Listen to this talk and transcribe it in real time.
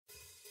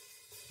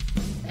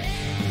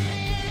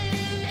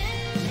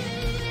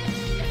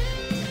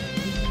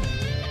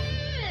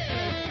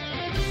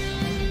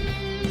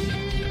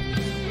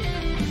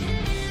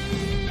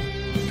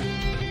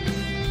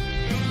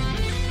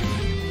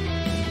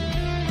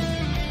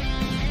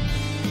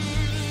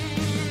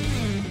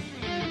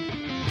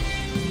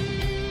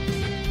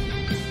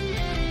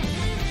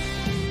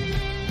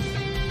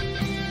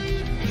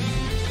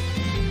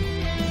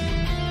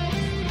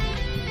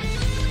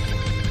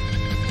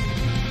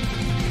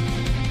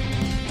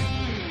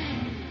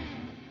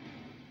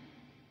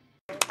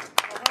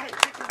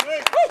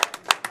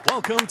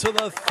Welcome to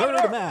the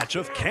third match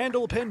of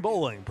Candlepin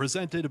Bowling,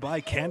 presented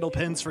by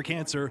Candlepins for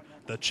Cancer,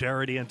 the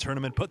charity and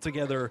tournament put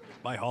together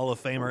by Hall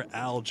of Famer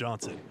Al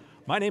Johnson.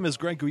 My name is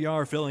Greg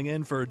Guyar, filling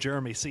in for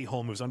Jeremy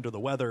Seaholm, who's under the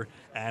weather,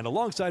 and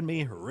alongside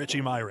me,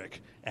 Richie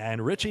Myrick.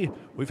 And Richie,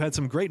 we've had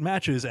some great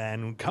matches,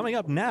 and coming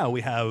up now,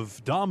 we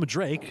have Dom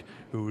Drake,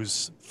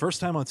 whose first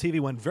time on TV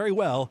went very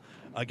well,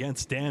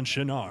 against Dan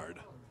Chouinard.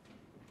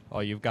 Oh,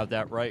 you've got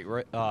that right,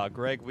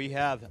 Greg. We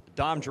have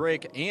Dom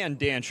Drake and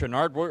Dan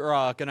Chouinard. We're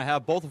going to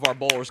have both of our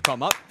bowlers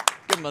come up.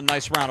 Give them a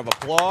nice round of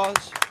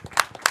applause.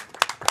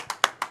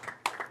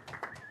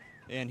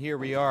 And here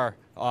we are.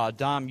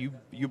 Dom,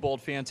 you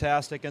bowled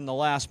fantastic in the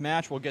last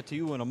match. We'll get to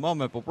you in a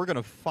moment, but we're going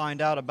to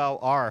find out about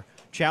our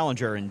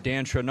challenger in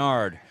Dan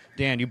Chouinard.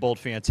 Dan, you bowled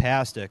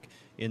fantastic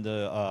in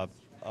the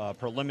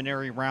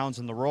preliminary rounds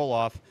in the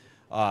roll-off.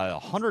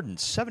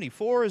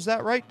 174, is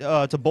that right,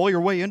 to bowl your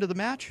way into the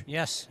match?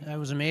 Yes, that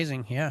was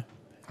amazing, yeah.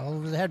 All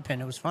over the head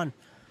pin, it was fun.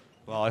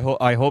 Well,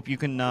 I hope you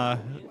can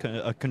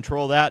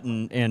control that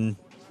and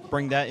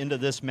bring that into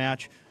this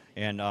match,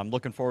 and I'm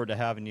looking forward to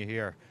having you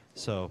here.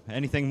 So,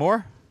 anything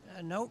more?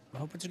 Nope, I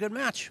hope it's a good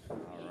match. All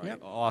right. Yep.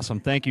 Awesome.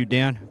 Thank you,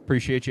 Dan.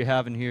 Appreciate you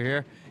having you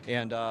here.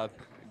 And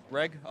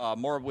Greg,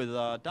 more with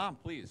Dom,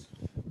 please.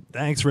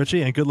 Thanks,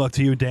 Richie, and good luck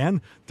to you,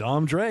 Dan.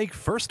 Dom Drake,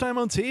 first time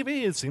on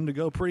TV. It seemed to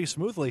go pretty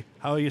smoothly.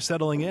 How are you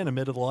settling in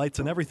amid the lights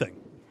and everything?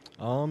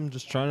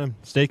 Just trying to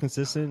stay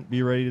consistent,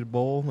 be ready to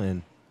bowl,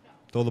 and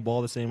throw the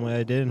ball the same way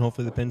I did, and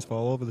hopefully the pins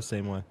fall over the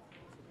same way.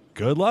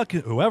 Good luck.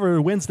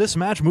 Whoever wins this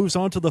match moves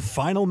on to the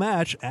final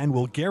match and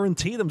will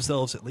guarantee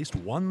themselves at least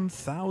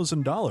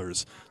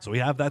 $1,000. So we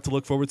have that to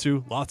look forward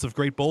to. Lots of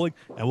great bowling,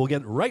 and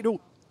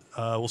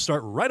we'll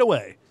start right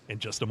away in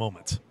just a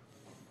moment.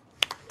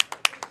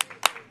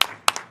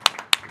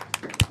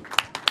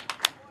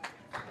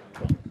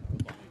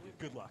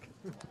 Good luck.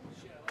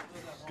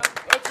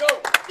 Let's go.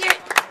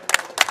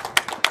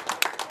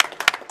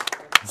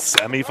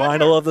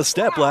 Semi-final of the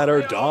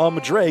stepladder, Dom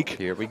Drake.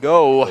 Here we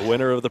go. The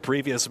winner of the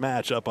previous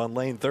match up on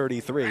lane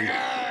 33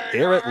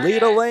 here at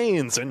Leda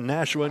Lanes in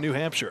Nashua, New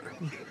Hampshire.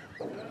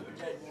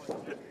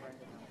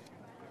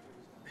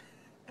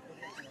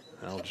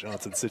 Al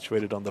Johnson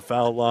situated on the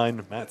foul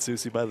line. Matt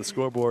Susi by the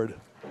scoreboard.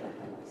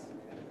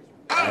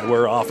 And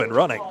we're off and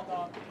running.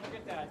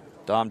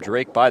 Dom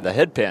Drake by the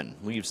head pin.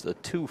 Leaves the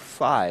 2,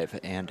 5,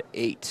 and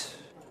 8.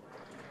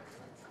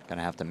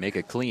 Gonna have to make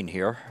it clean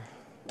here.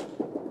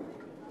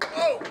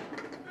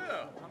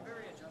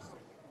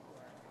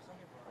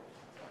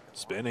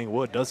 Spinning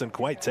wood doesn't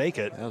quite take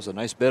it. That was a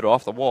nice bit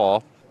off the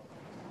wall.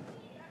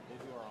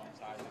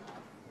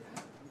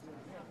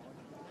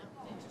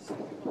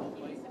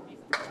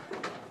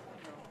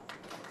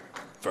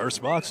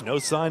 First box, no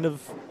sign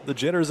of the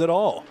jitters at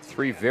all.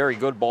 3 very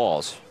good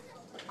balls.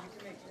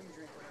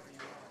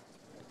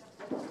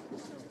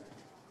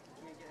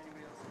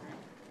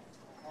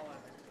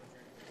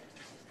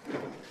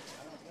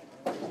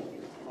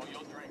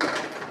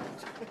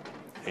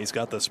 He's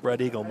got the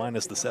spread eagle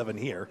minus the 7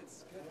 here.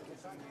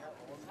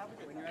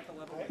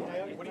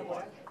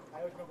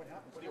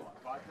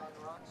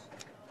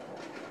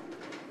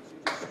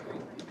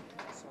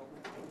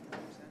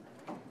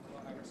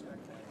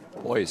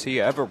 Boy, is he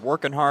ever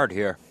working hard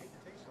here.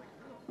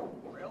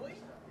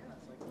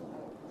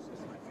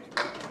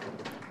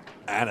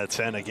 And a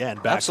 10 again,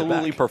 back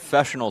Absolutely to back.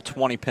 professional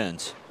 20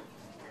 pins.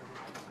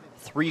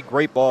 3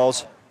 great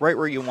balls, right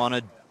where you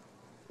wanted.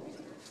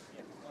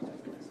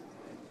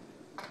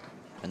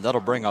 And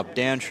that'll bring up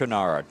Dan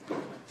Chouinard.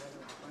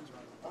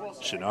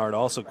 Chouinard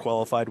also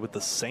qualified with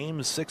the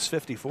same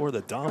 654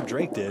 that Dom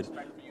Drake did,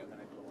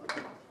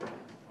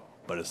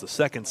 but is the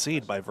second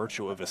seed by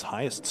virtue of his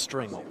highest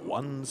string,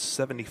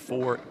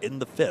 174 in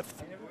the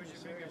 5th,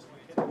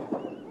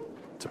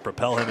 to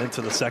propel him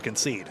into the second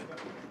seed,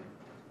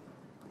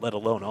 let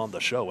alone on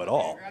the show at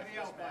all.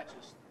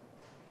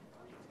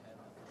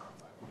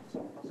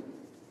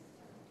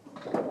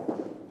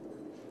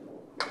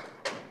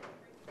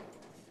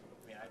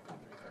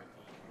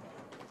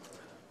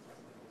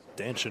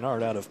 Dan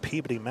Chouinard out of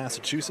Peabody,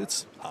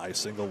 Massachusetts. High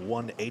single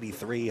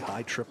 183,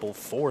 high triple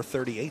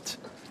 438,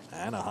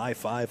 and a high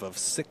 5 of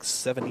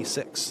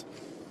 676.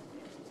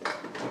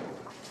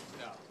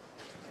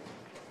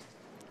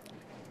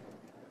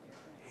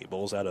 He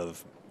bowls out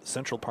of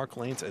Central Park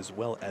Lanes as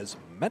well as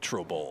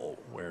Metro Bowl,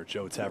 where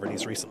Joe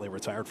Tavernese recently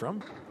retired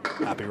from.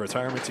 Happy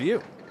retirement to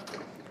you.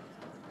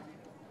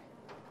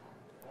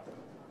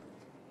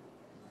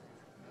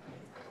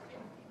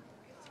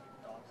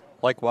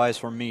 Likewise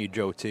for me,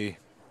 Joe T.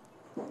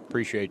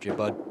 Appreciate you,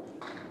 bud.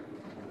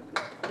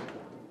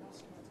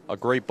 A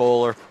great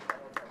bowler.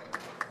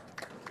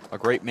 A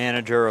great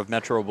manager of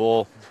Metro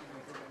Bowl.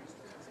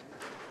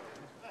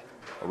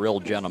 A real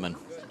gentleman.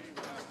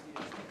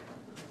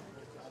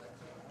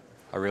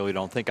 I really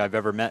don't think I've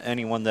ever met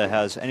anyone that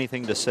has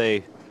anything to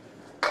say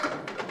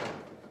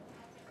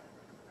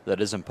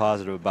that isn't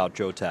positive about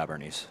Joe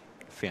Tavernese.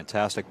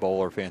 Fantastic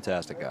bowler,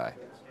 fantastic guy.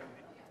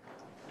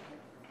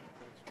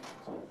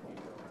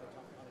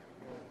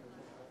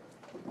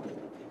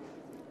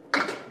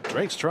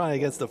 Drake's try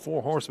against the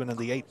 4 horsemen in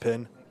the 8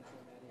 pin.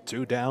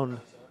 2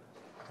 down,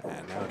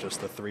 and now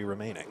just the 3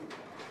 remaining.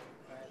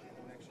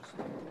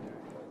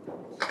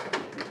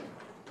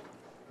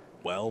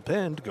 Well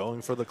pinned,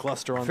 going for the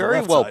cluster on the left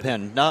Very well side.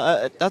 pinned.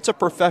 Now, that's a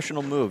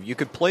professional move. You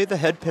could play the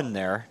head pin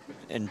there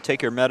and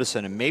take your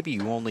medicine, and maybe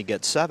you only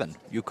get 7.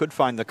 You could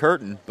find the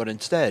curtain, but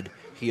instead,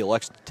 he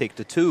elects to take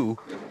the 2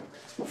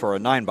 for a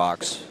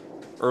 9-box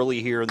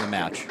early here in the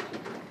match.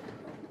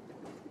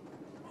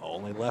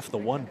 Only left the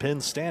 1 pin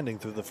standing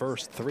through the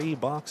first 3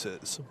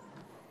 boxes.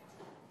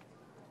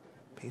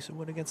 Piece of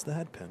wood against the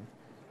head pin.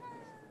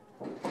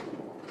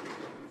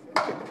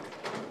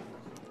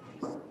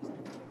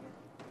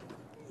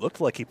 Looked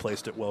like he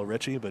placed it well,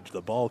 Richie, but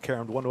the ball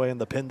carried one way and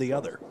the pin the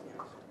other.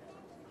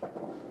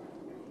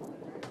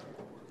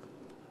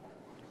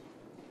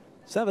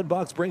 7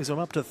 bucks brings him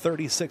up to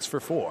 36 for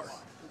 4.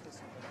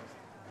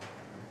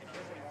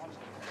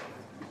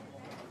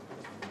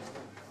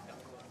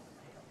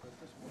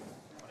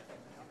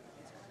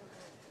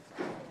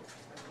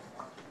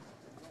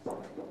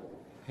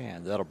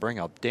 And that'll bring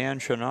up Dan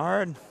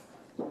Chouinard.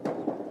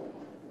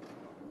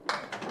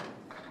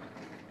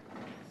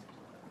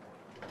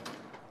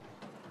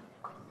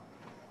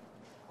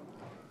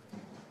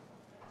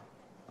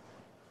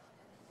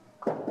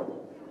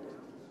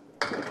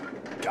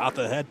 Got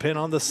the head pin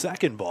on the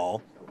second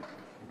ball.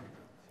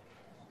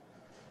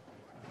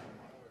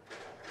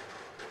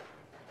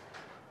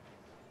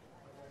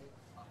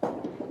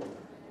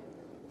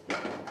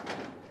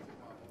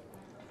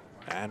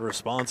 And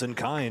responds in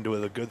kind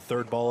with a good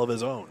third ball of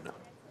his own.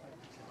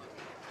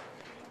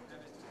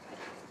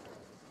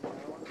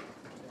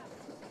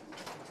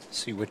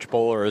 See which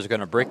bowler is going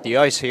to break the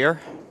ice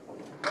here.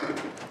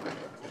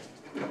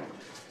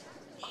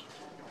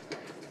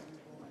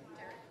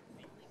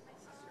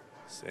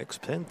 Six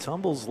pin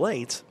tumbles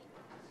late.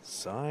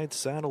 Side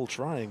saddle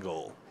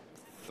triangle.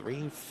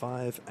 3,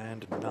 5,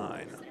 and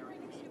 9.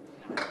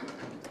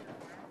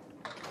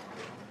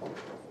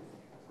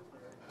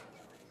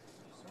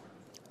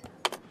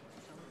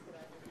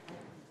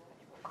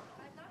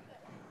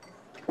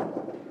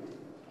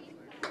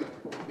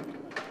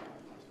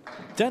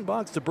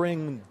 $10 to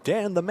bring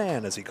Dan the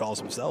Man, as he calls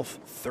himself,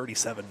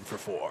 37 for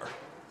 4.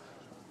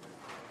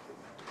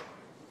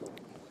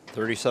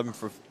 37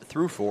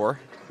 through 4.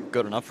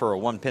 Good enough for a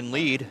 1-pin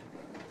lead.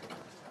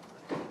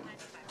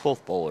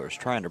 Both bowlers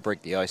trying to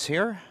break the ice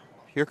here.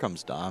 Here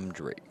comes Dom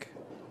Drake.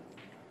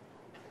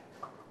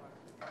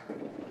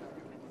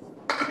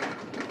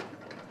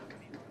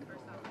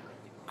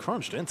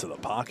 Crunched into the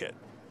pocket.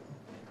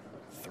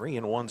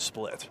 3-1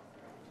 split.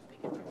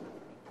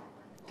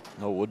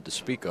 No wood to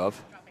speak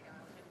of.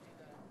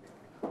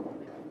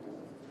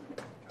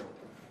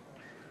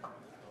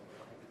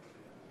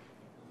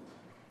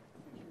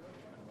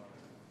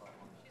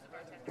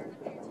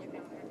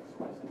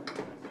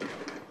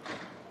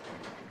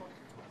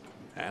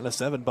 And a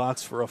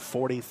 $7 for a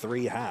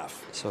 43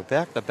 half. So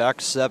back-to-back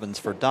 7s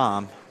for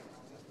Dom.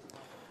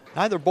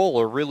 Neither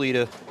bowler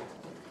really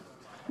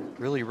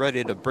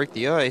ready to break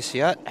the ice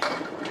yet,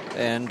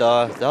 and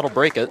that'll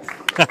break it.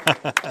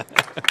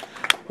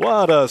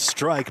 What a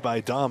strike by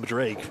Dom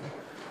Drake.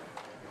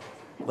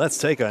 Let's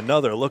take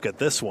another look at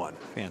this one.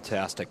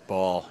 Fantastic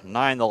ball.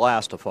 9 the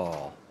last to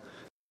fall.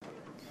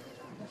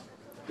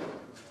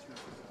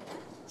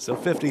 So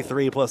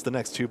 53 plus the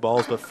next 2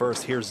 balls, but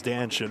first here's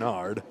Dan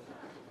Chouinard.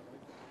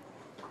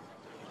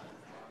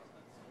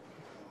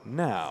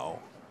 Now,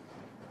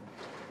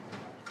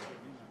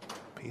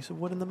 piece of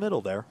wood in the middle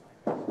there.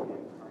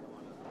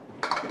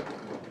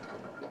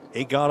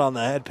 He got on the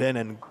head pin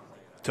and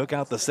took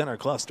out the center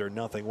cluster.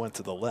 Nothing went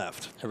to the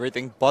left.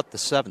 Everything but the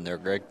 7 there,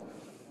 Greg.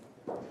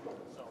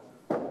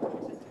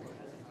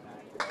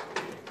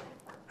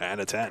 And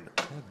a 10.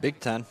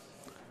 Big 10.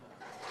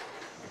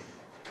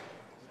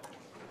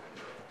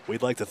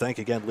 We'd like to thank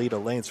again Lita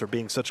Lanes for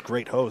being such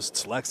great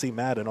hosts, Lexi,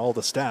 Matt, and all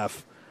the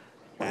staff.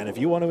 And if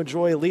you want to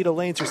enjoy Lita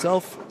Lanes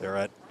yourself, they're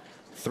at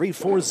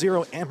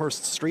 340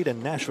 Amherst Street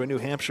in Nashua, New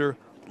Hampshire.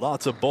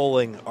 Lots of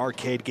bowling,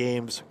 arcade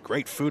games,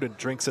 great food and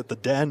drinks at the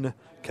Den,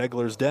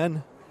 Kegler's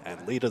Den,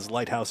 and Lita's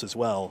Lighthouse as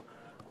well.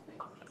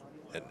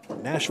 In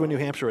Nashua, New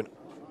Hampshire, and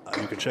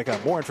you can check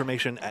out more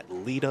information at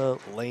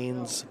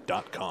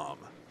litalanes.com.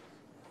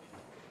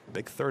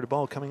 Big third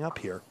ball coming up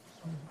here.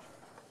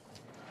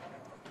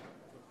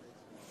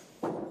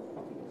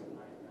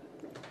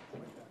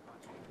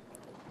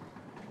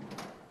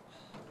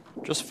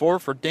 Just 4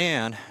 for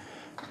Dan.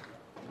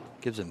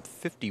 Gives him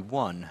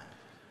 51.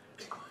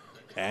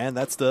 And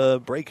that's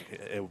the break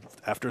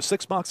after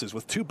 6 boxes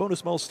with 2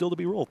 bonus balls still to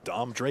be rolled.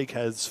 Dom Drake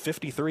has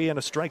 53 and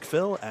a strike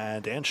fill,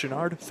 and Dan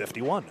Chouinard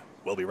 51.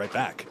 We'll be right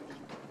back.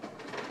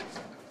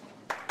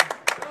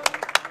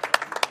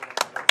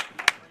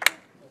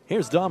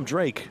 Here's Dom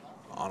Drake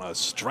on a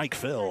strike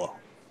fill.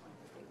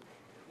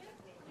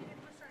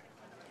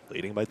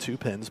 Leading by 2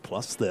 pins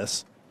plus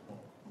this.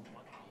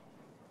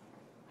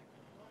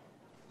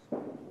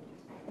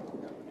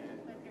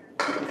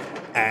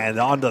 And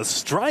on the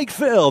strike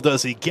fill,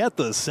 does he get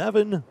the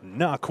 7?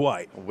 Not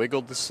quite.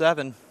 Wiggled the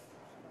 7.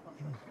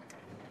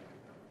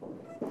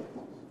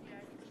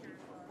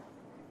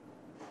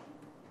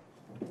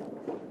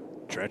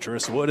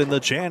 Treacherous wood in the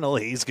channel.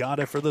 He's got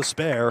it for the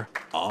spare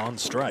on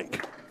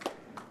strike.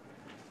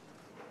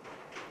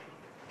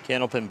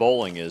 Candlepin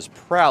Bowling is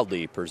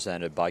proudly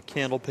presented by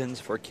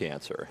Candlepins for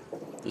Cancer.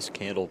 This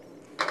Candlepin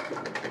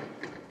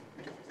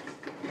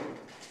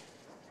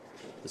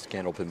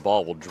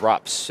ball will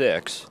drop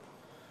 6.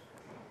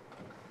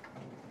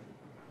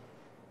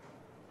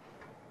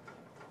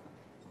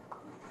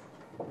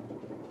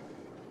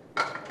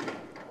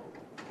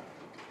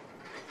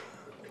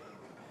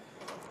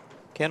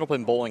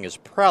 Candlepin Bowling is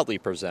proudly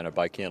presented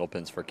by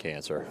Candlepins for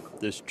Cancer.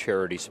 This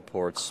charity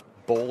supports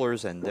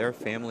bowlers and their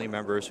family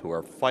members who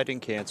are fighting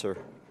cancer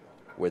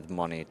with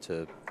money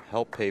to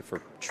help pay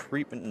for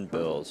treatment and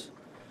bills.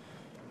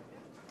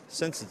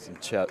 Since its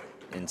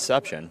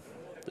inception,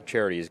 the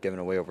charity has given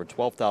away over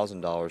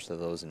 $12,000 to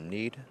those in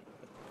need.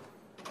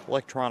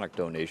 Electronic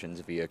donations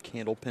via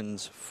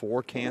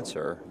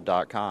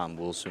candlepinsforcancer.com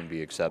will soon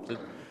be accepted.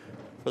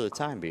 For the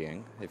time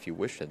being, if you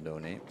wish to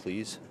donate,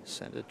 please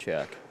send a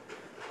check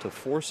to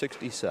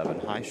 467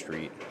 High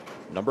Street,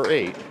 number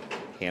 8,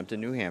 Hampton,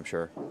 New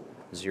Hampshire,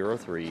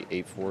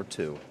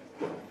 03842.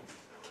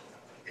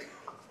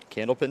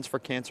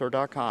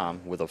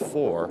 Candlepinsforcancer.com with a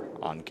 4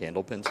 on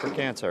Candlepins for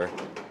Cancer.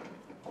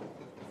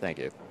 Thank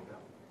you.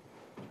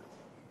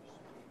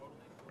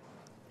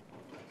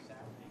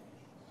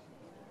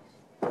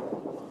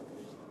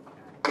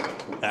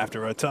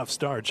 After a tough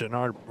start,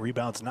 Chouinard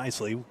rebounds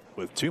nicely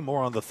with 2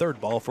 more on the third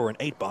ball for an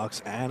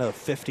 8-box and a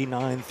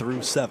 59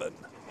 through 7.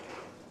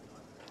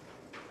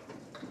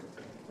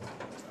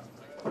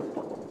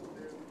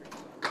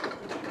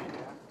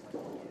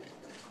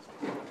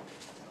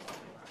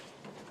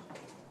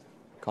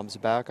 Comes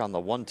back on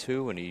the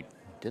 1-2, and he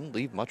didn't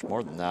leave much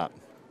more than that.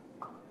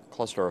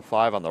 Cluster of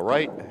 5 on the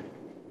right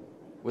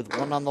with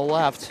 1 on the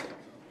left.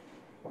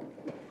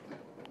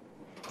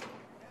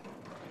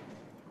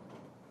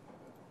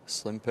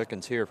 Slim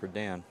pickings here for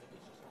Dan.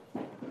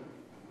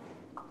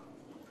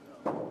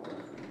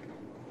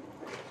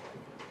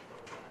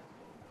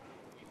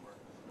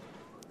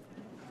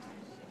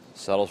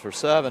 Settles for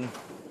 7.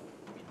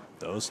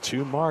 Those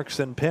 2 marks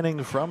and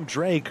pinning from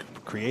Drake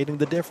creating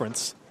the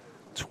difference.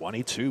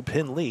 22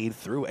 pin lead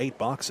through 8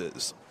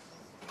 boxes.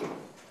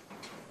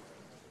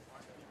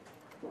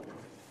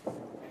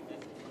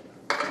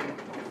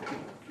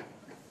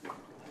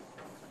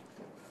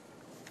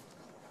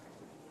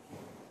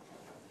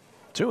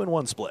 Two and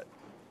 1 split.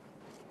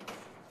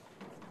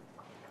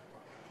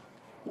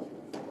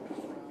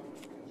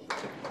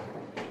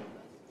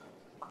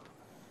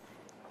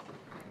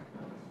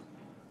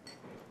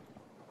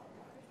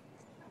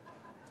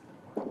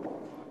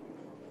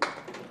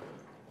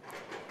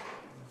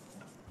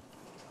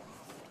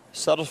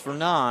 Settles for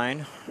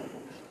 9.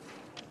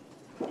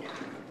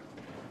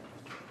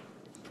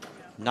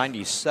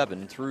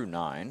 97 through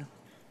 9.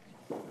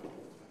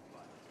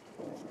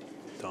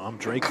 Tom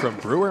Drake from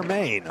Brewer,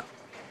 Maine.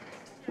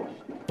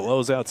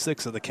 Blows out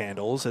 6 of the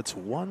candles. It's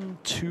 1,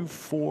 2,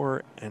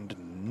 4,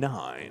 and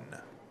 9.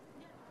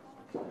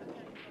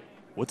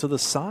 Wood to the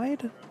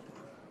side?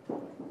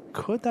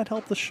 Could that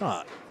help the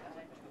shot?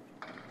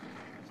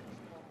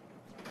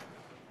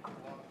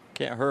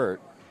 Can't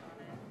hurt.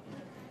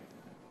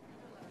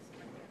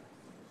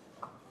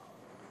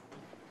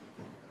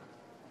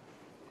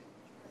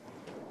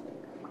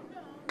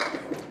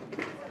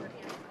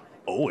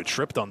 Oh, it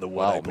tripped on the wood.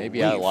 Wow,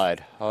 maybe I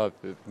lied.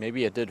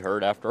 Maybe it did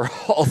hurt after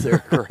all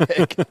there,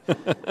 Greg.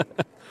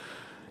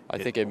 I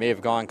think it may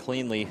have gone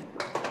cleanly.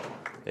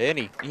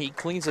 And he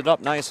cleans it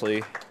up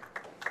nicely.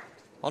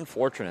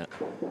 Unfortunate.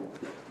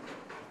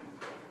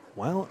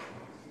 Well,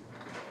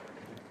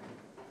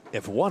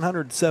 if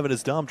 107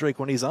 is Dom Drake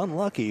when he's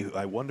unlucky,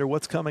 I wonder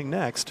what's coming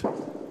next.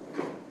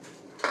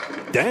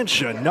 Dan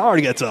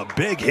Chouinard gets a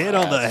big hit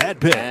on the head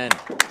pin.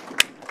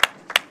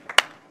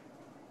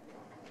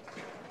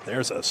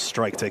 There's a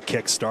strike to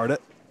kickstart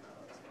it.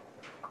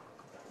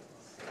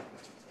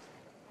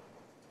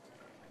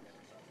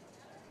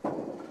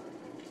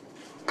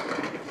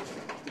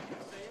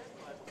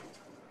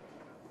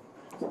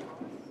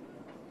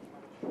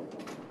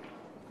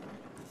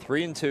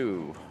 Three and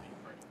 2.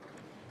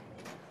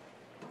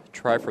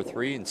 Try for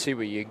 3 and see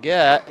what you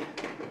get.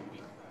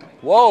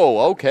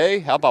 Whoa, okay.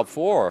 How about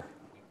 4?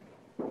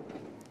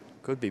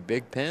 Could be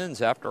big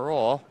pins after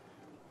all.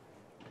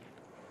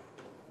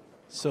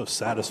 So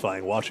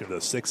satisfying watching the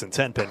 6 and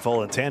 10 pin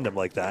fall in tandem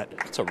like that.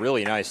 It's a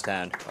really nice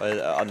 10.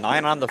 A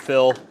 9 on the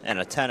fill and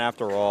a 10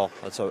 after all.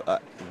 That's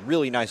a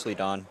really nicely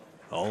done.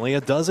 Only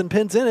a dozen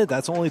pins in it.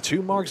 That's only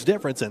 2 marks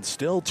difference and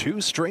still 2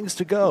 strings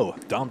to go.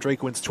 Dom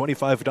Drake wins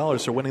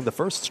 $25 for winning the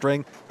first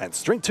string, and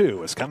string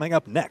 2 is coming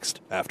up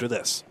next after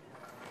this.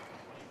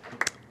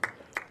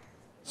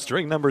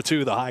 String number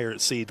 2, the higher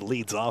seed,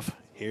 leads off.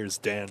 Here's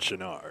Dan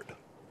Chouinard.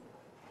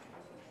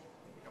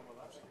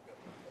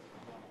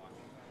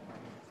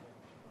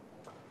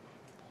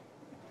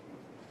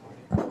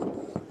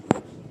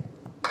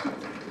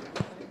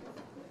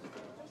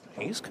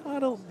 He's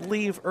got a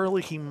leave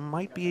early he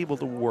might be able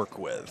to work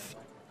with.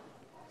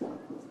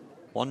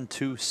 1,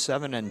 2,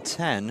 7, and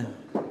 10.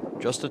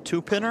 Just a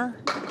 2-pinner?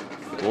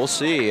 We'll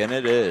see, and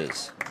it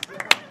is.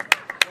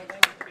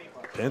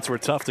 Pins were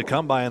tough to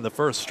come by in the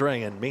first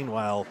string, and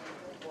meanwhile,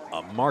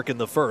 a mark in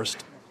the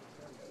first.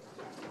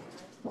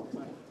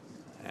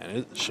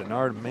 And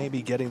Chouinard may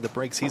be getting the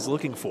breaks he's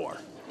looking for.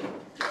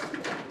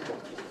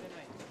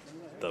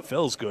 The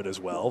fill's good as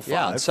well. 5.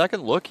 Yeah, on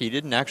second look, he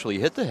didn't actually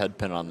hit the head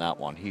pin on that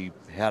one. He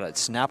had it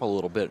snap a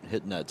little bit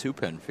hitting that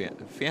 2-pin.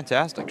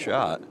 Fantastic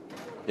shot,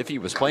 if he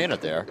was playing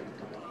it there.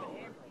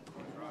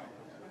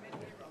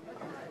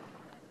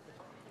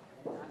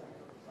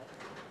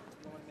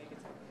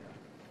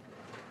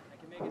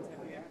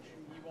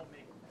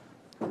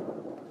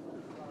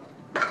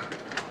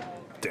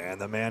 Dan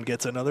the man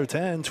gets another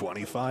 10,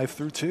 25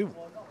 through 2.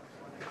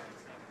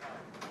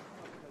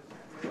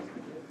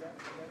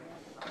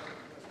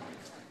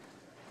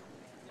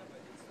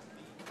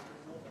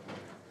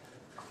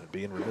 I'd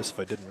be remiss if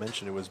I didn't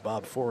mention it was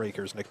Bob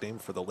Foraker's nickname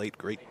for the late,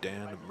 great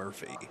Dan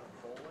Murphy.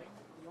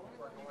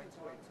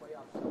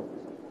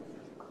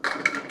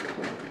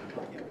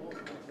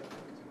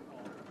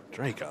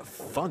 Drake, a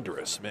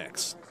thunderous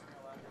mix.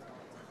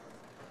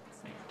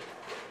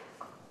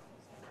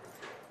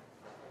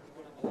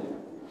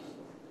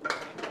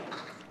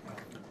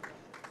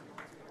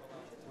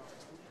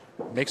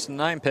 Makes the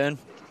 9-pin.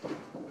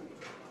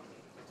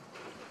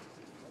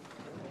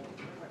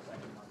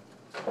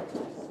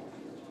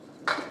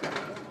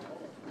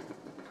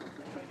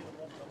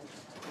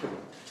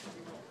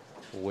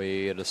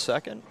 Wait a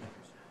second.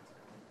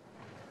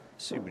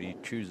 See what he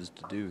chooses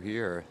to do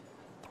here.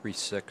 3,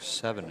 6,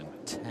 7,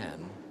 and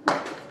 10.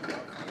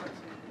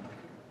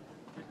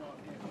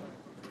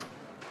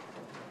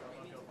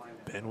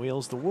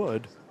 Pinwheels the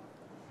wood.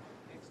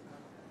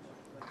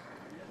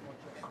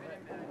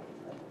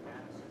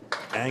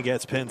 And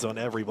gets pins on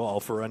every ball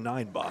for a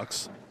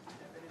 $9.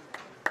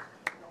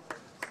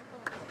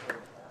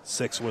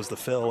 6 was the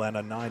fill and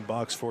a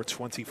 $9 for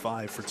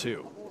 25 for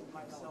 2.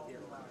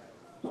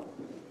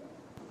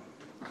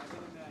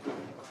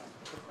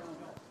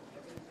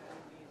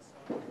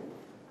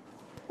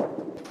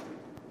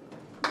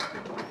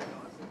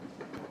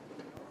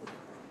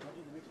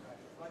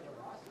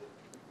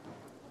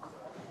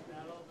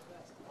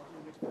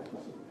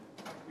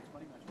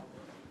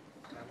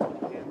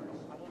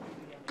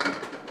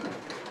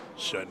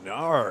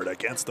 Chouinard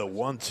against the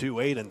 1,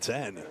 2, 8, and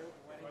 10.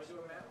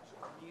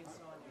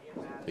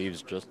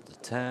 Leaves just the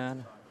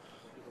 10.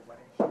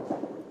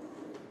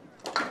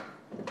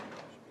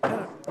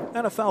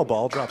 And a foul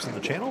ball drops in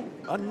the channel,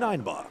 a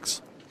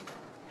 $9.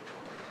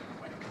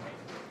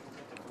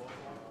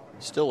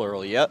 Still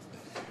early yet.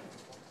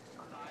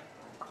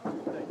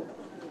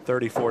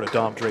 34 to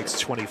Dom Drake's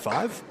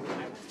 25.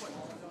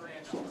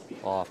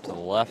 Off to the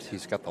left,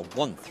 he's got the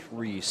 1,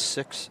 3,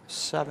 6,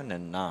 7,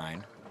 and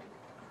 9.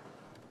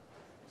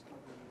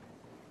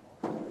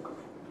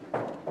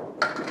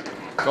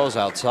 Goes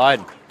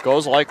outside,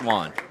 goes like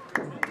one.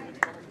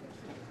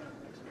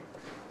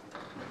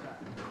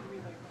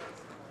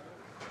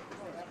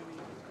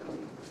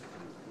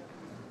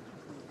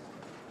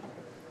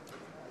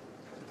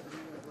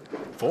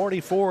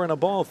 $44 and a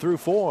ball through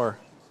 4.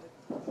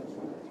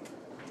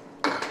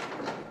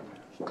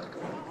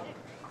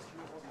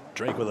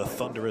 Drake with a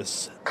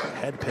thunderous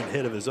head pin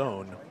hit of his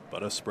own,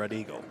 but a spread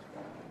eagle.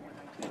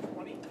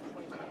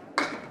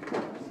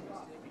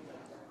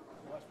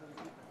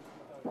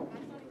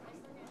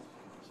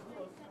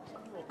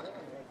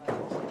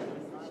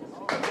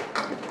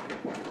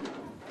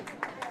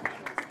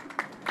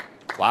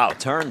 Wow,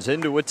 turns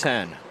into a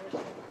 10.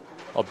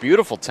 A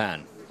beautiful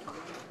 10.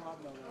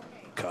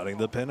 Cutting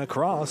the pin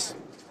across.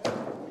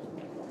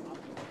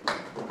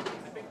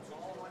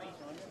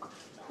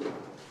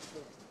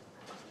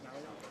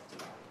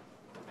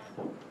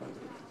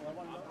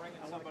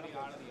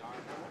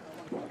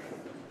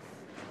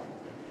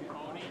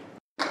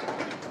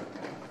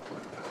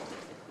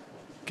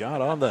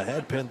 Got on the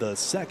head pin the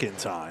second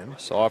time.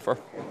 Soffer.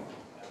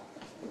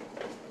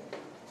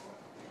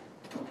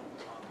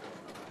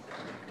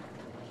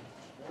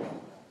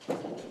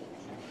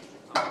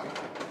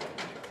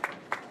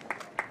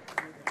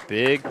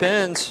 Big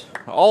pins,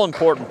 all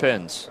important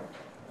pins.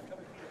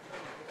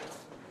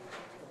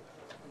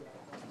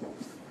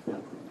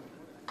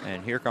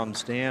 And here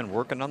comes Dan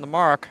working on the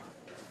mark.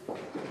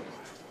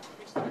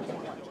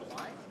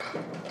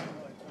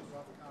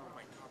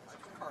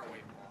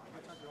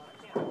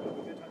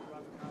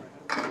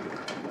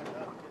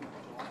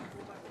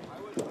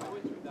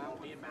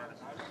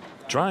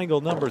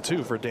 Triangle number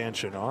 2 for Dan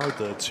Chouinard,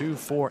 the 2,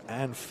 4,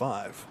 and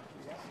 5.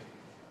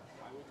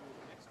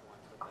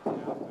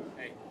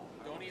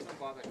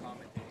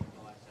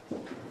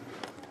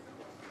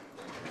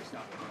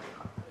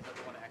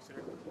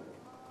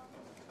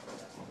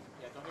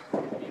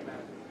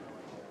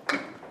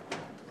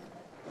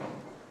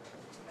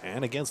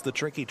 And against the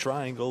tricky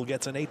triangle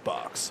gets an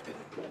 $8.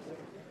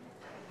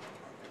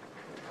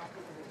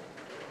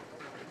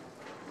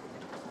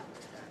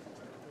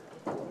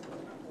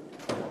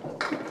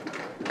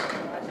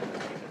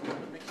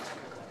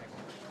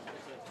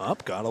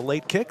 Up, got a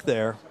late kick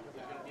there.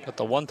 Got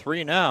the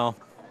 1-3 now.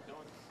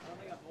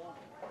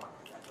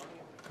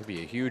 Could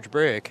be a huge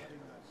break.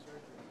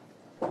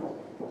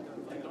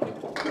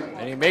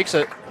 And he makes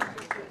it.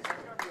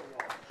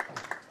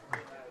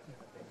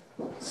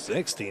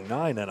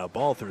 69 and a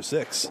ball through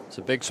 6. It's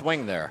a big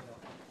swing there.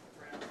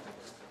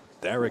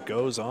 There it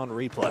goes on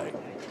replay.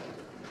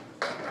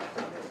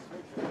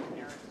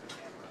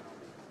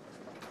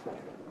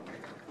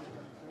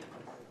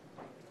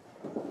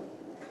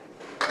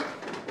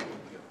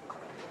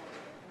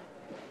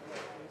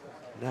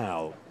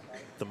 Now,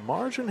 the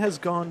margin has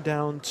gone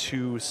down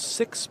to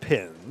 6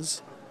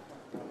 pins,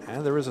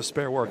 and there is a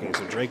spare working,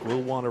 so Drake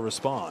will want to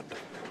respond.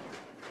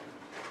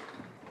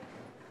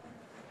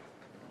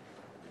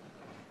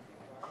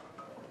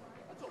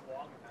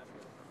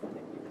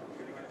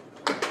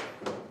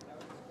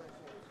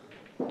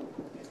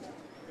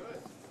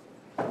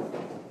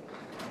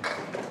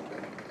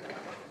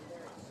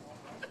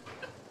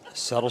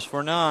 Settles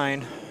for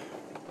 9.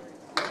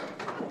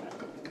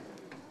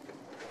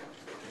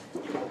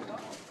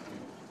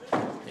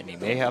 And he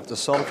may have to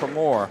settle for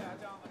more.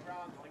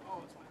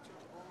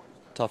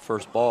 Tough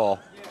first ball.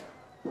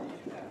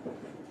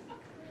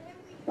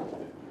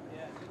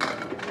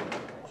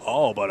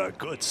 Oh, but a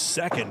good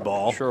second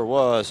ball. Sure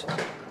was.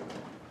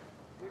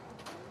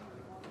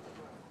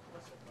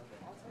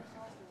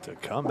 To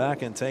come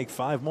back and take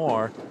 5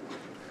 more.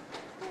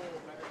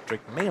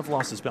 Drake may have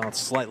lost his balance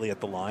slightly at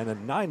the line. A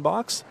 9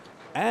 box.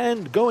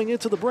 And going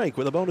into the break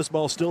with a bonus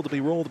ball still to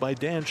be rolled by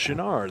Dan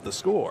Chouinard. The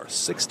score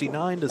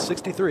 69 to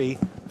 63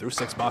 through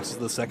 6 boxes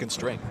of the second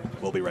string.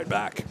 We'll be right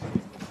back.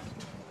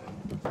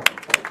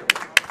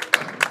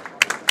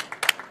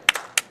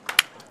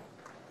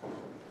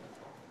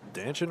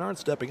 Dan Chouinard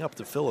stepping up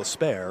to fill a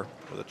spare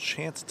with a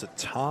chance to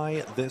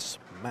tie this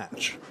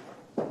match.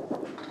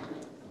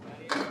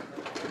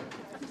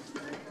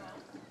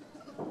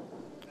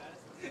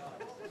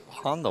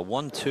 On the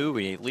 1-2,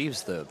 he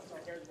leaves the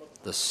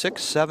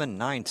 6, 7,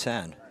 9,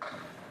 10.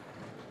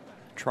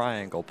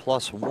 Triangle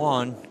plus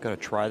 1. Gonna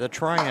try the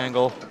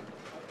triangle.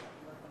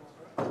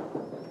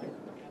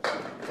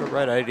 The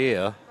right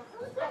idea.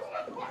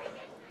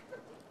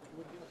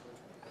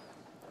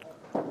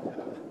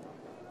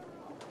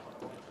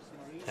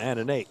 And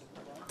an 8.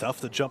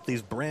 Tough to jump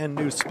these brand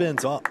new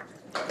spins off,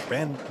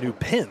 brand new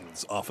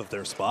pins off of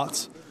their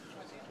spots.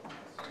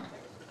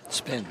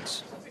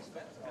 Spins.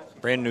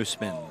 Brand new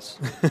spins.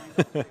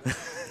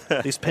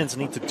 These pins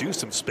need to do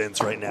some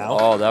spins right now.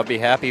 Oh, that'd be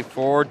happy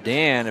for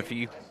Dan if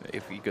he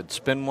could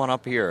spin one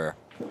up here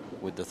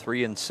with the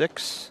 3 and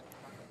 6.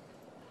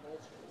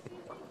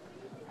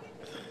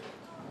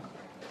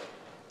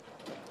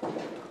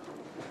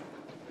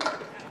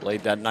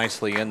 Laid that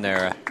nicely in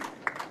there.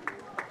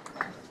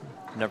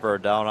 Never a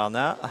doubt on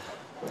that.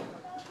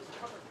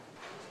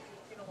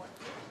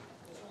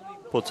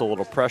 Puts a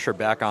little pressure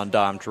back on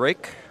Dom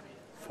Drake.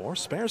 4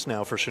 spares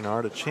now for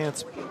Chouinard. A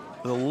chance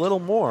with a little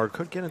more.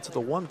 Could get into the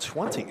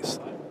 120s.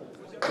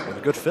 With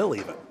a good fill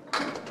even.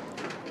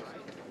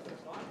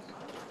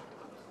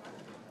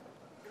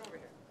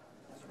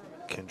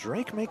 Can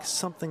Drake make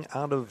something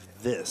out of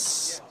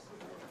this?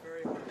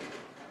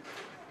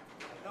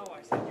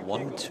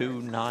 1,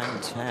 2,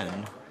 9,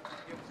 10.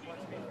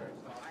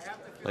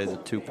 Play the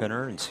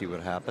 2-pinner and see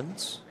what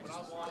happens.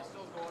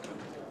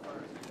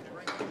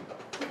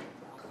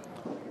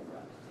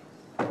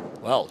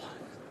 Well,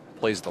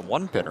 plays the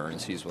 1-pinner and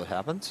sees what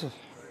happens.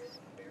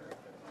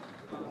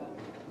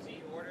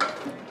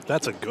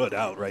 That's a good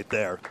out right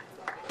there.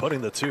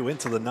 Putting the 2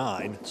 into the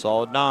 9.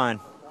 Solid 9.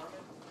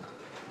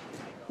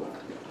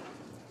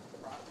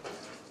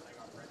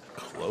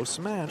 Close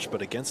match,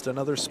 but against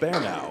another spare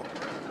now.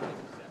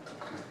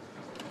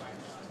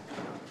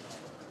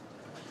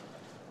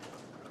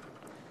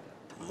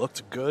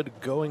 Looked good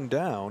going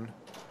down.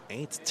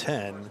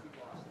 8-10.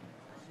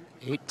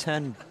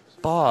 8-10,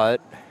 but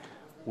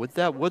with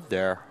that wood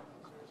there,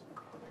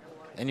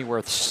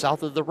 anywhere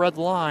south of the red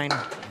line,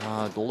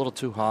 a little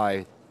too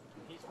high.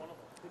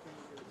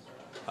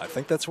 I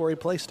think that's where he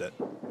placed it.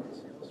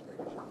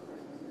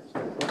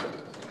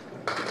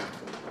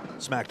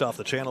 Smacked off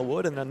the channel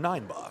wood in a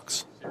 9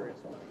 box.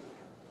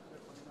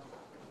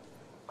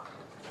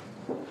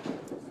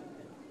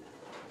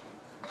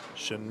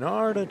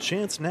 Chouinard a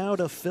chance now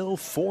to fill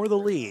for the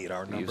lead.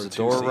 Our number 2 Leaves the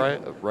door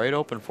seed. right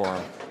open for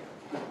him.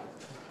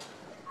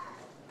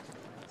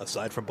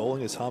 Aside from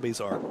bowling, his hobbies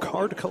are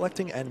card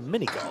collecting and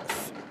mini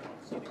golf.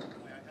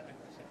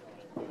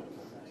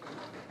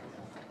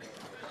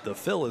 The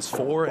fill is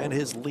 4 and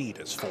his lead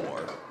is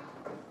 4.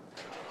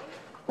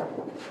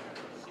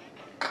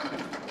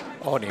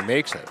 Oh, and he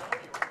makes it.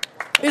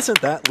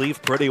 Isn't that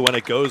leaf pretty when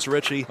it goes,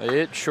 Richie?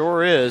 It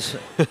sure is.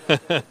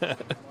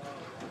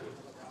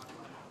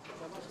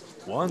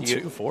 1,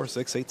 2, 4,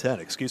 6, 8, 10.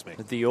 Excuse me.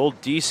 The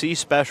old DC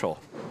special.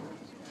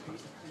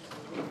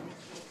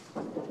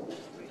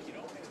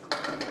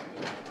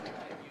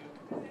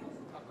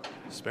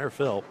 Spare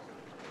fill.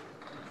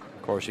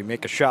 Of course, you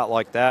make a shot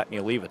like that and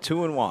you leave a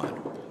 2 and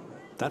 1.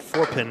 That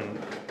 4-pin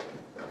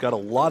got a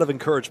lot of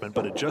encouragement,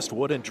 but it just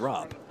wouldn't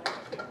drop.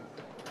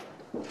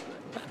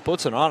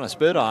 Puts an honest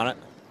bid on it.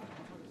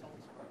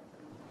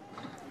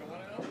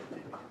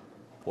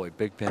 Boy,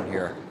 big pin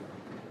here.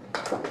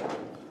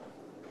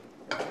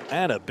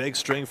 And a big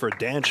string for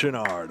Dan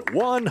Chouinard,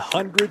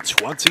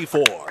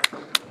 124.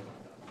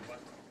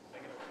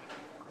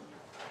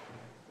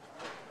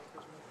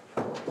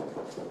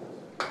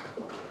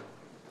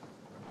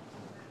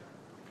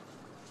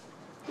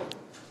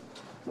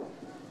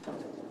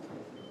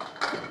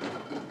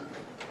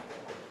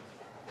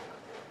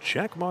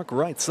 Check mark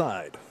right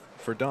side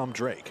for Dom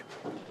Drake.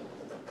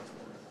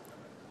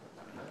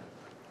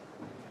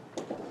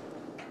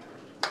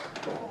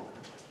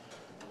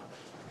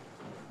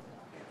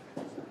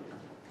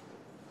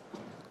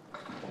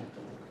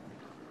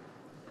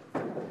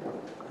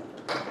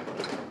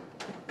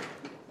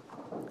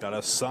 Got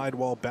a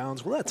sidewall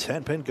bounce. Will that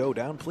 10-pin go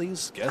down,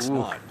 please? Guess Ooh.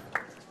 not.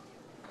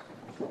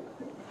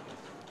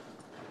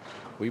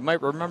 We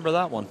might remember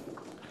that one.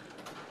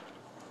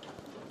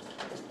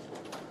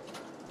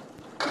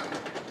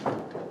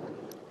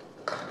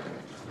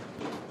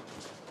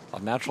 A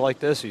match like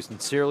this, you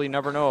sincerely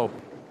never know.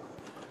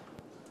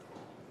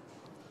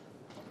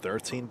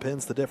 13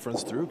 pins the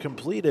difference through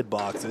completed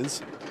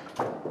boxes.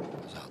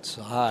 It's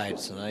outside.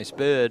 It's a nice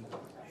bid.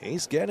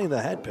 He's getting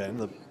the head pin.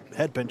 The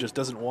head pin just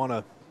doesn't want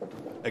to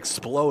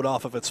explode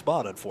off of its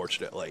spot,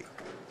 unfortunately.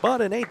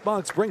 But an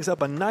 8-box brings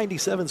up a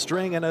 97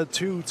 string and a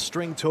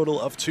 2-string total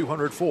of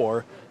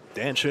 204.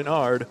 Dan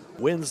Chouinard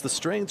wins the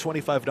string,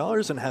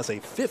 $25, and has a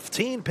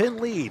 15-pin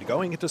lead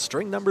going into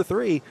string number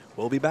 3.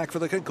 We'll be back for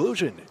the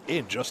conclusion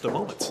in just a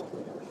moment.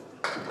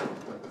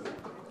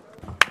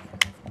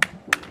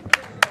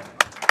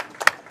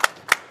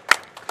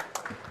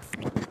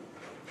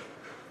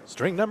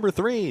 String number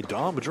 3,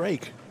 Dom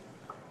Drake,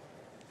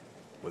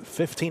 with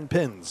 15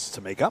 pins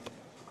to make up.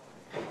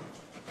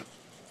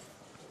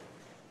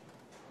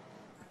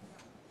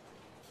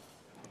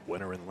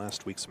 Winner in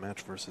last week's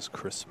match versus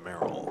Chris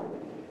Merrill.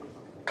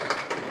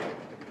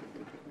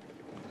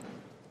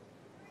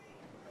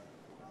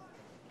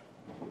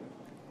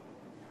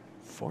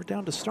 Four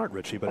down to start,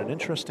 Richie, but an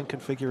interesting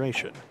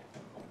configuration.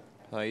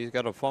 He's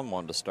got a fun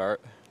one to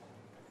start.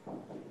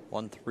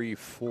 1, 3,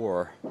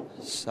 4,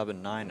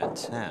 7, 9, and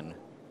 10.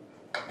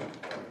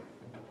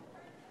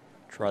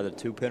 Try the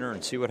 2-pinner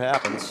and see what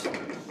happens.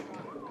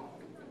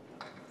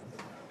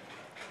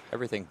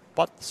 Everything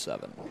but the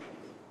 7.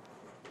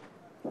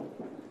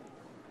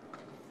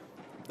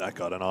 That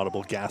got an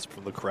audible gasp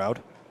from the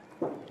crowd.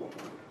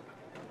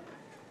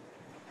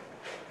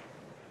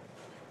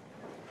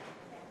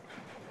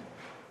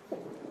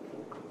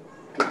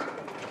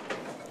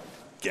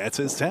 Gets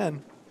his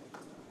 10.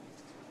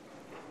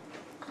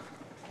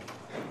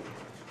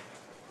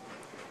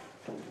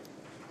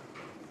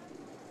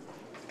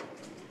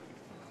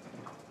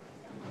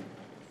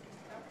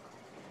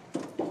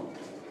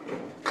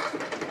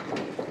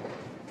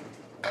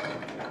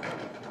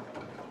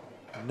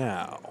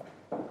 Now,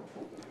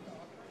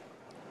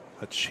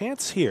 a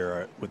chance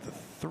here with the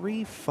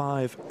 3,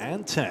 5,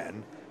 and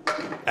 10.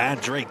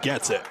 And Drake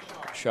gets it.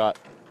 Shot.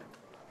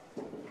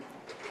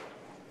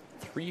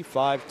 3,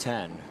 5,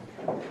 10.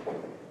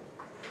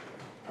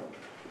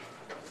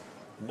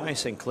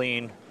 Nice and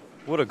clean.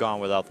 Would have gone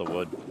without the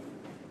wood.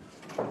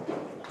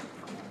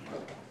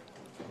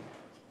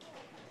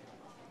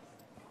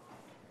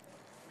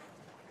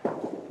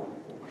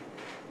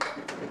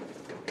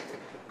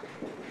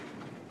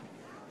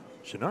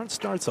 Chouinard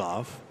starts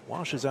off,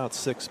 washes out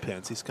 6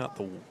 pins. He's got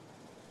the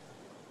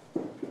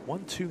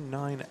 1, 2,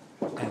 9,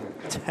 and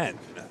 10.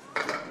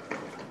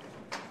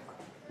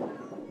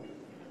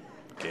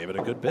 Gave it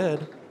a good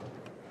bid.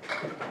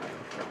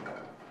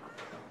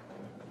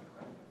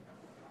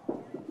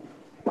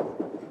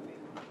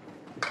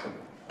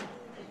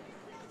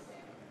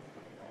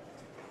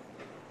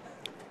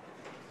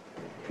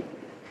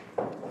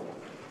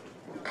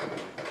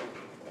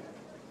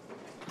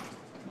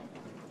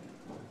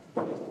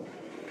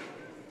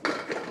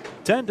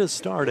 Ten to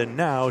start, and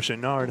now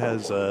Chouinard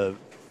has a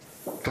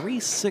 3,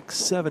 6,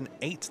 7,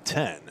 8,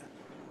 10.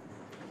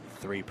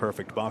 3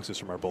 perfect boxes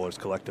from our bowlers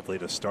collectively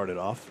to start it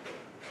off.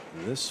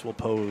 This will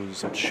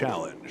pose a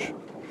challenge.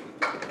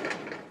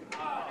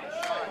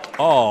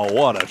 Oh,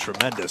 what a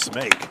tremendous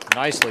make.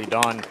 Nicely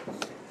done.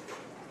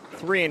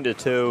 3 into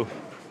 2.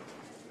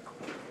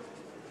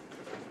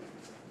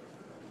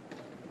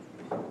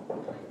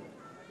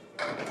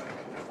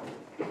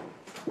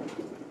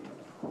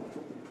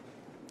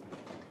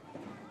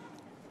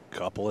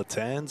 Couple of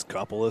 10s,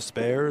 couple of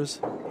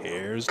spares.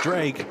 Here's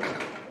Drake.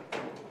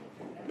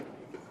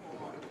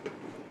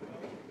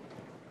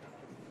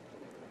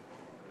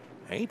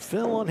 Ain't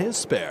Phil on his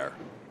spare.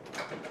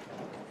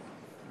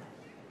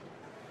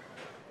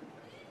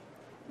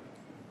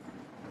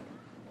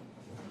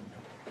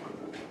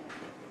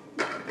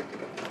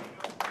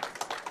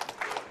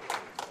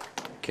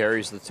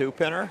 Carries the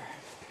 2-pinner.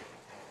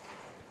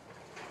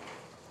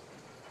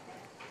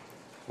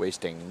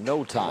 Wasting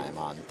no time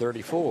on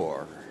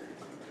 34.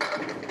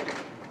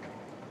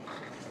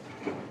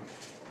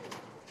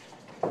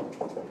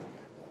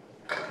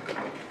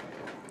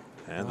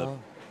 And the,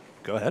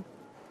 go ahead.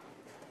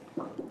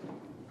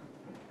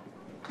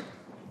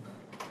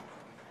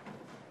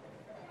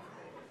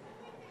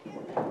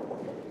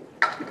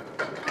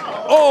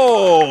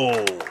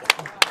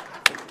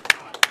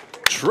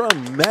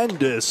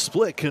 tremendous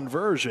split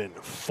conversion.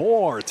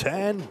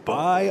 4-10,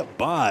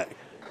 bye-bye.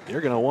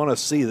 You're going to want to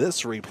see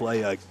this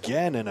replay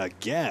again and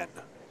again.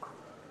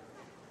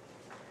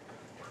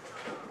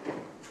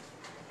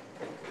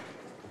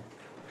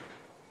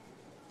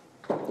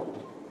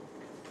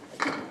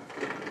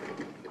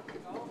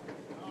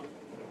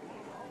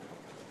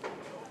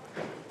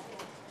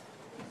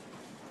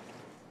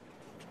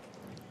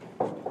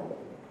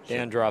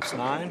 Dan drops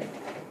 9.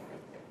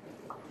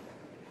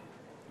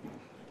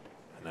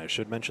 And I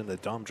should mention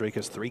that Dom Drake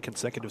has 3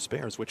 consecutive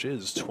spares, which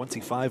is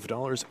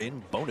 $25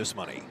 in bonus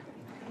money.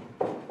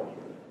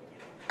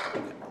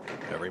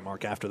 Every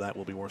mark after that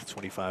will be worth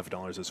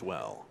 $25 as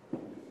well.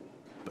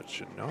 But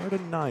Chouinard a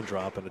 9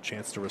 drop and a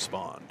chance to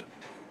respond.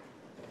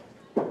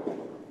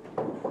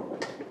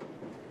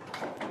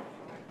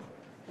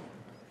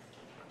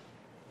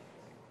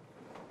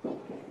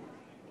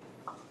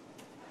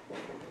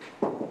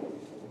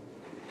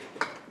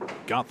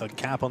 Got the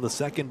cap on the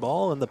second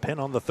ball and the pin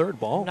on the third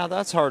ball. Now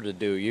that's hard to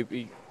do.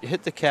 You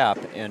hit the cap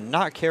and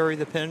not carry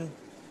the pin,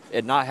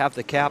 and not have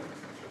the cap,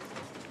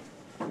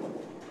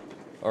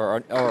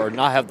 or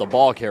not have the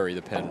ball carry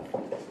the pin.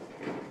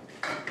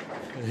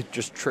 It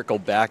just trickle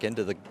back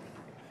into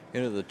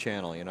the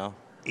channel, you know.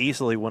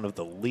 Easily one of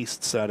the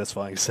least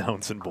satisfying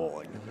sounds in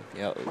bowling.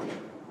 Yeah.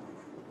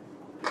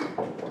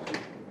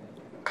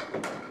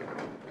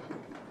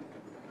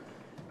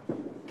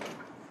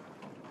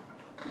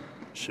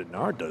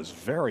 Chouinard does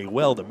very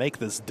well to make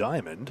this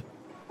diamond.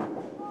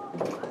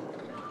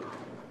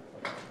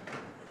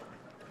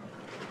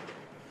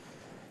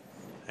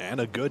 And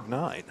a good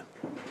 9.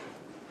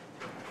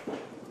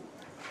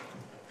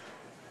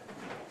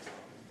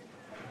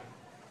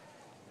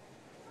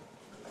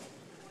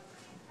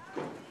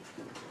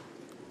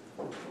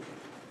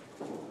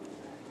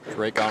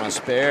 Drake on a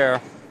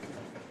spare.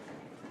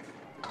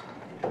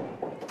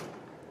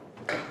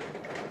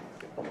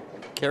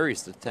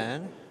 Carries the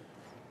 10.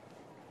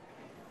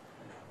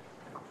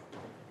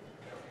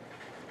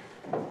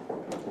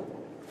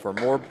 For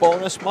more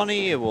bonus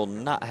money, it will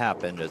not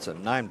happen. It's a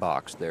 9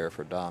 box there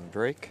for Dom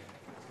Drake.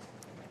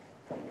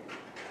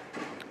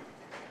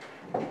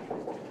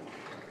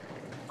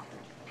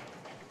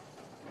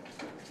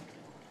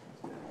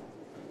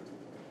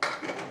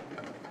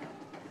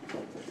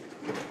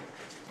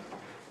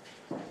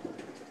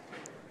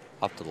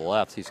 Up to the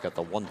left, he's got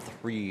the 1,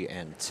 3,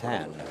 and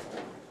 10.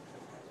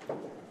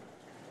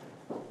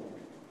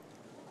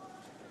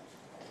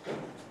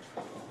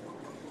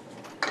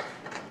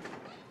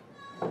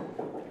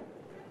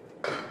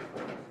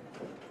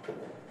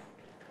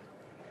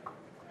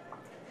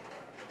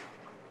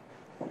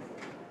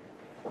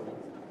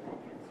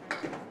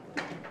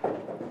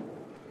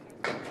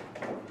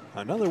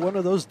 Another one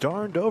of those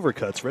darned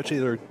overcuts. Richie,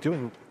 they're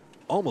doing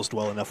almost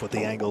well enough with the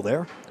angle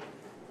there.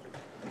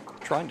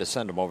 Trying to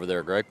send him over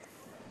there, Greg.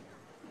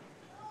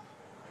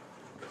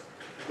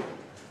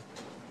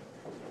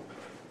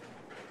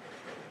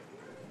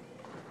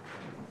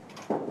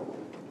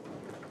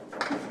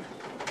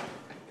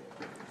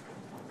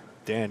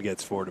 Dan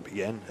gets forward to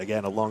begin,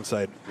 again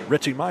alongside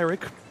Richie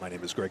Myrick. My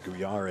name is Greg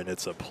Gouillard, and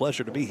it's a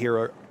pleasure to be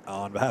here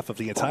on behalf of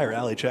the entire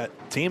Alley Chat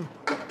team.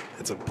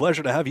 It's a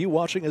pleasure to have you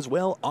watching as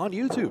well on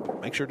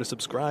YouTube. Make sure to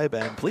subscribe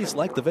and please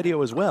like the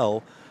video as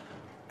well.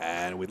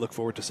 And we look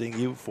forward to seeing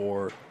you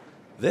for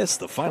this,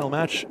 the final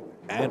match,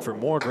 and for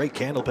more great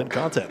Candlepin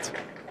content.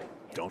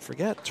 Don't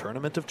forget,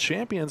 Tournament of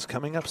Champions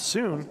coming up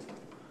soon.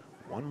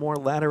 One more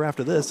ladder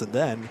after this, and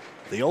then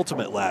the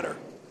ultimate ladder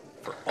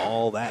for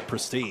all that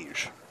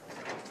prestige.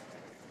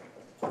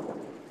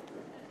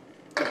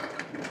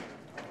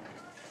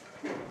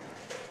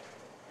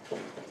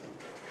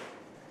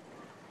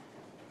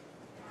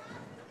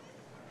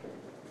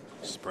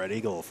 Spread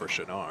eagle for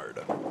Chouinard.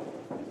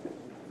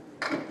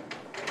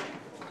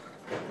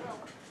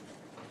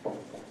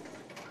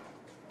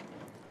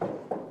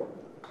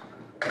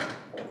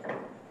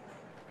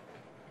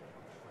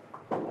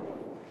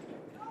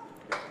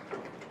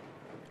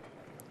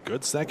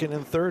 Good second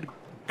and third.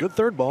 Good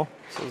third ball.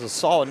 So it's a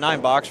solid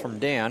 9 box from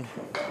Dan.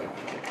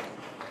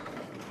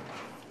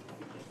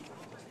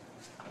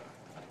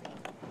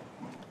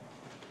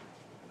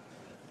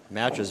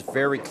 Match is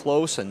very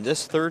close, and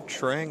this third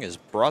string is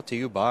brought to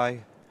you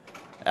by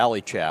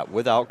Alley Chat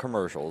without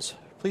commercials.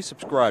 Please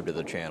subscribe to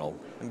the channel.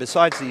 And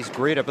besides these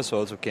great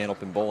episodes of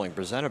Candlepin Bowling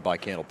presented by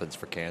Candlepins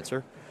for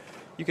Cancer,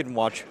 you can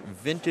watch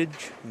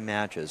vintage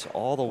matches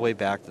all the way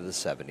back to the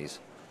 70s.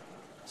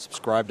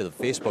 Subscribe to the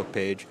Facebook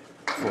page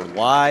for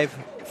live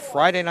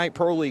Friday night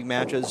Pro League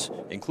matches,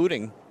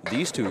 including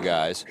these two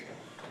guys,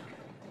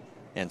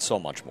 and so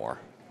much more.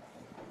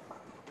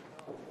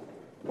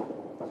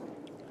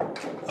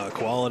 A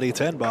quality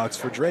 10 box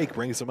for Drake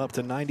brings him up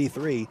to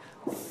 93.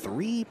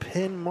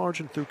 3-pin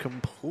margin through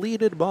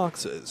completed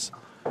boxes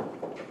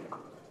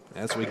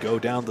as we go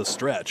down the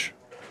stretch.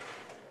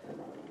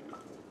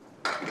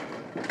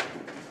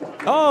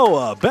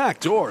 Oh, a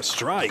backdoor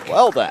strike.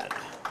 Well then.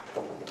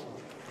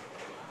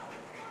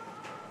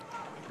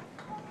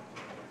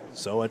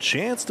 So a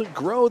chance to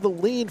grow the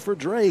lead for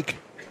Drake.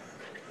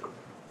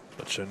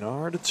 But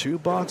Chouinard, 2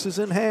 boxes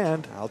in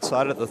hand.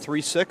 Outside of the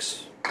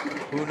 3-6,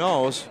 who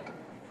knows?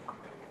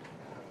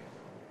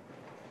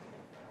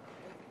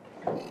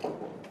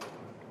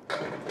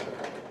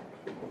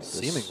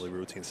 Seemingly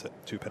routine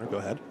 2-pinner. Go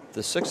ahead.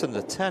 The 6 and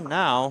the 10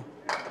 now,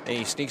 and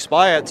he sneaks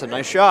by it. It's a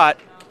nice shot.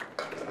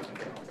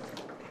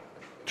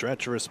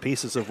 Treacherous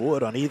pieces of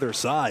wood on either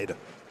side.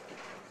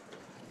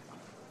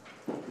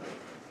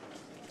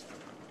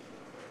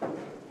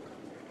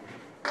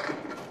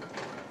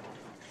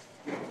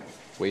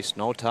 Waste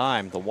no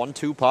time. The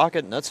 1-2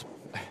 pocket, and that's,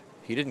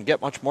 he didn't get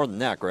much more than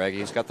that, Greg.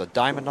 He's got the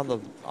diamond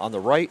on the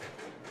right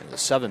and the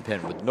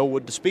 7-pin with no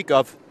wood to speak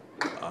of.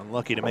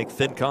 Unlucky to make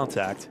thin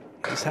contact.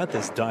 He's had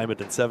this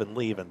diamond and 7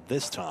 leave, and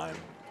this time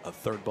a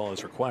 3rd ball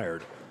is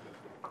required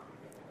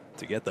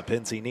to get the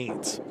pins he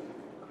needs.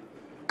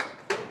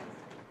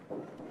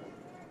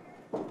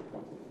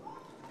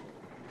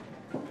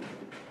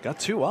 Got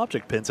 2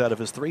 object pins out of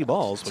his 3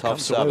 balls, but Tough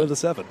comes away with a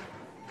 7.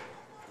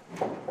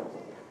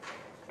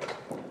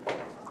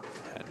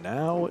 And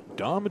now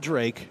Dom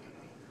Drake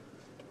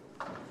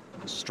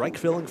strike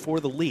filling for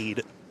the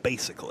lead,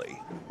 basically.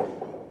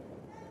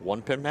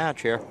 1-pin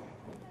match here.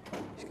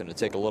 He's going to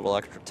take a little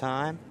extra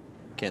time.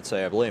 Can't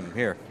say I blame him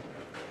here.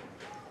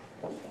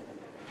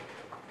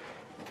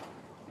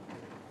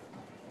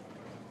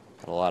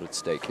 Got a lot at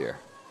stake here.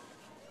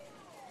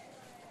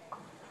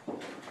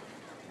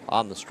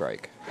 On the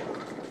strike.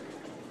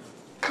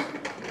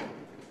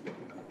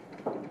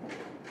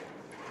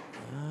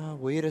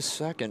 Wait a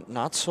second.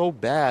 Not so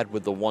bad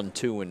with the 1,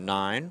 2, and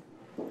 9.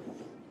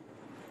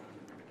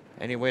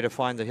 Any way to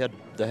find the head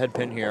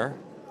pin here?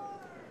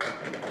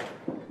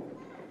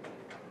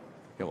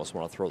 You almost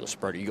want to throw the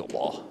spread eagle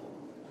ball.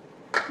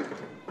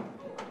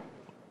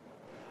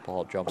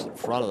 Ball jumps in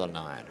front of the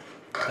 9.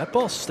 That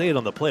ball stayed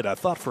on the plate. I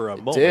thought for a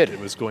moment did.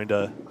 it was going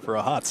to, for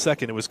a hot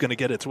second, it was going to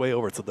get its way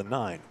over to the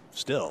 9.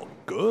 Still,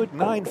 good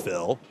 9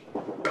 fill.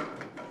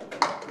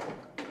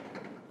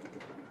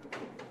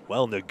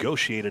 Well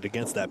negotiated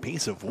against that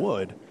piece of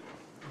wood.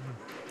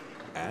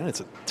 And it's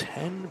a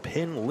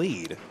 10-pin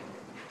lead.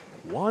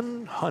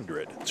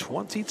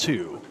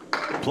 122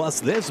 plus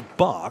this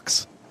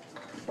box.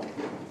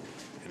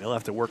 And he'll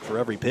have to work for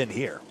every pin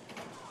here.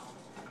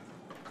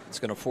 It's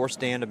going to force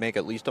Dan to make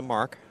at least a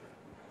mark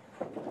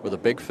with a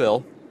big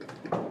fill.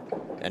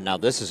 And now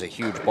this is a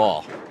huge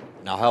ball.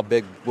 Now how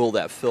big will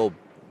that fill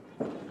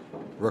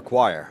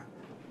require?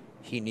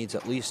 He needs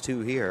at least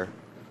 2 here.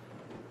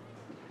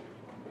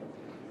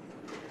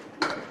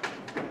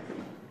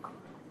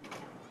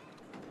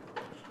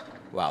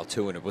 Wow,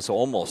 2, and it was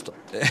almost,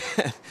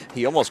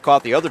 he almost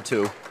caught the other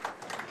 2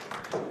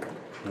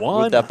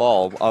 with that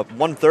ball.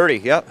 130,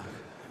 yep.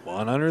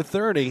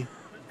 130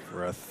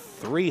 for a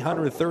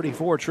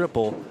 334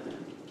 triple.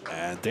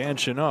 And Dan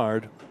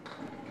Chouinard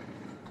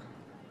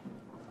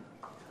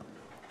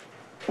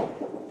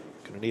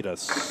gonna need a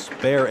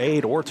spare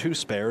 8 or 2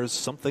 spares,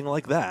 something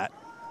like that.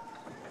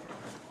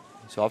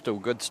 He's off to a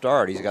good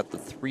start. He's got the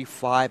 3,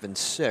 5, and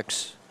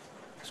 6.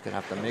 He's gonna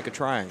have to make a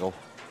triangle.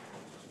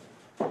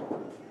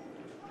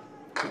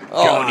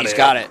 Oh, and he's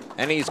got it.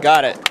 And he's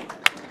got it.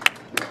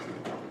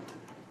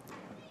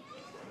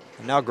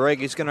 And now, Greg,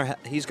 he's gonna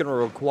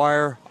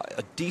require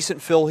a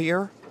decent fill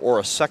here or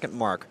a second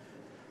mark.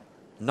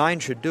 9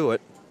 should do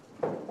it.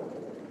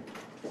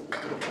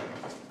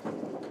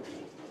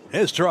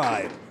 His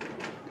try.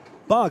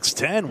 Box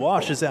 10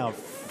 washes out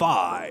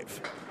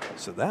 5.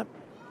 So that.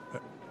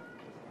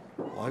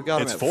 Well, I've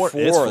got him It's at 4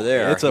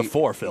 there. It's a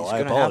 4 fill. I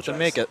He's gonna apologize. have to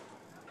make it.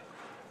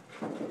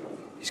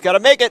 He's got to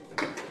make it.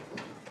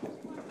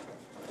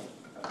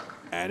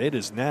 And it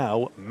is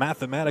now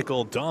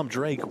mathematical. Dom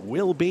Drake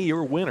will be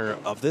your winner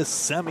of this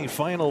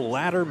semifinal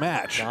ladder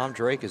match. Dom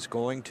Drake is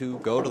going to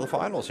go to the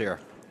finals here.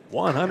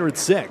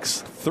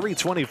 106,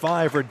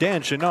 325 for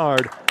Dan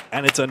Chouinard,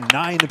 and it's a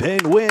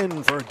 9-pin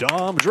win for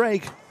Dom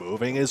Drake,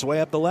 moving his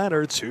way up the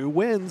ladder, 2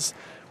 wins.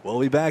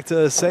 We'll be back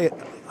to say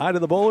hi to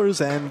the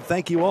bowlers, and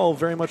thank you all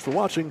very much for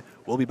watching.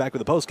 We'll be back with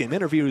the post-game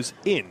interviews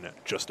in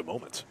just a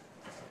moment.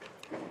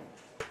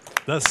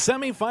 The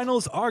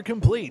semifinals are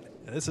complete.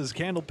 This is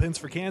Candlepins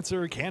for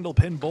Cancer,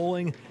 Candlepin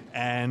Bowling,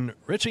 and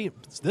Richie,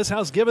 this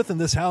house giveth and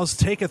this house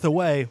taketh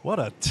away. What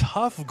a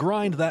tough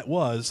grind that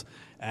was,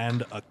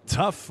 and a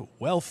tough,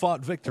 well-fought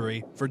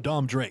victory for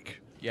Dom Drake.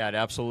 Yeah, it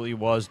absolutely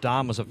was.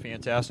 Dom was a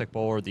fantastic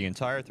bowler, the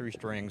entire 3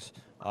 strings.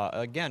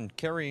 Again,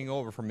 carrying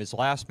over from his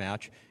last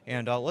match.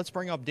 And let's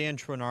bring up Dan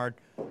Chouinard,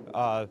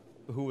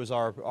 who was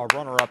our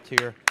runner-up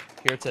here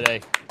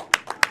today.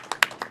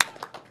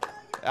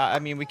 I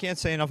mean, we can't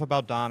say enough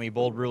about Dom. He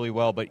bowled really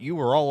well, but you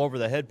were all over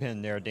the head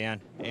pin there,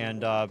 Dan,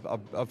 and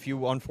a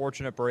few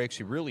unfortunate breaks.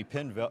 You really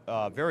pinned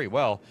very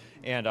well,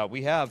 and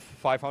we have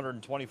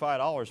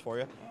 $525 for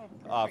you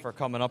for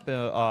coming up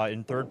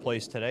in 3rd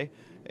place today.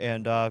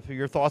 And for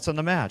your thoughts on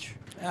the match?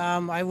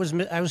 I was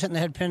hitting the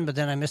head pin, but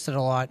then I missed it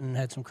a lot and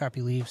had some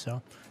crappy leave.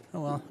 So,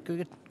 oh well.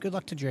 Good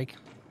luck to Drake.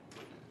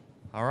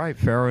 All right,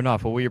 fair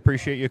enough. Well, we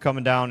appreciate you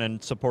coming down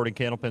and supporting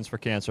Candlepins for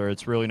Cancer.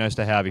 It's really nice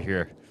to have you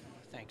here.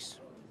 Thanks.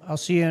 I'll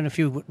see you in a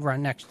few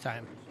next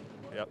time.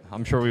 Yep,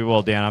 I'm sure we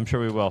will, Dan. I'm sure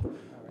we will.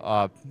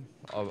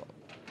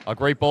 A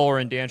great bowler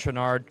in Dan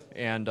Chouinard,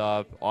 and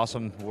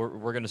awesome.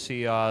 We're going to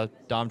see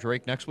Dom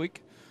Drake next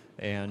week,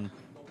 and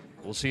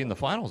we'll see you in the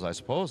finals, I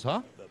suppose,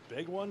 huh? The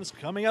big one's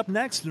coming up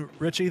next,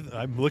 Richie.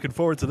 I'm looking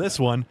forward to this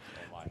one.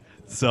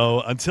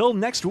 So until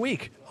next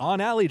week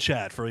on Alley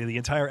Chat, for the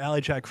entire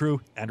Alley Chat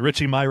crew and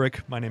Richie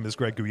Myrick, my name is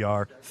Greg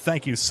Guyar.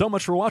 Thank you so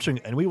much for watching,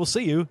 and we will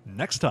see you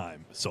next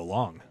time. So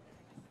long.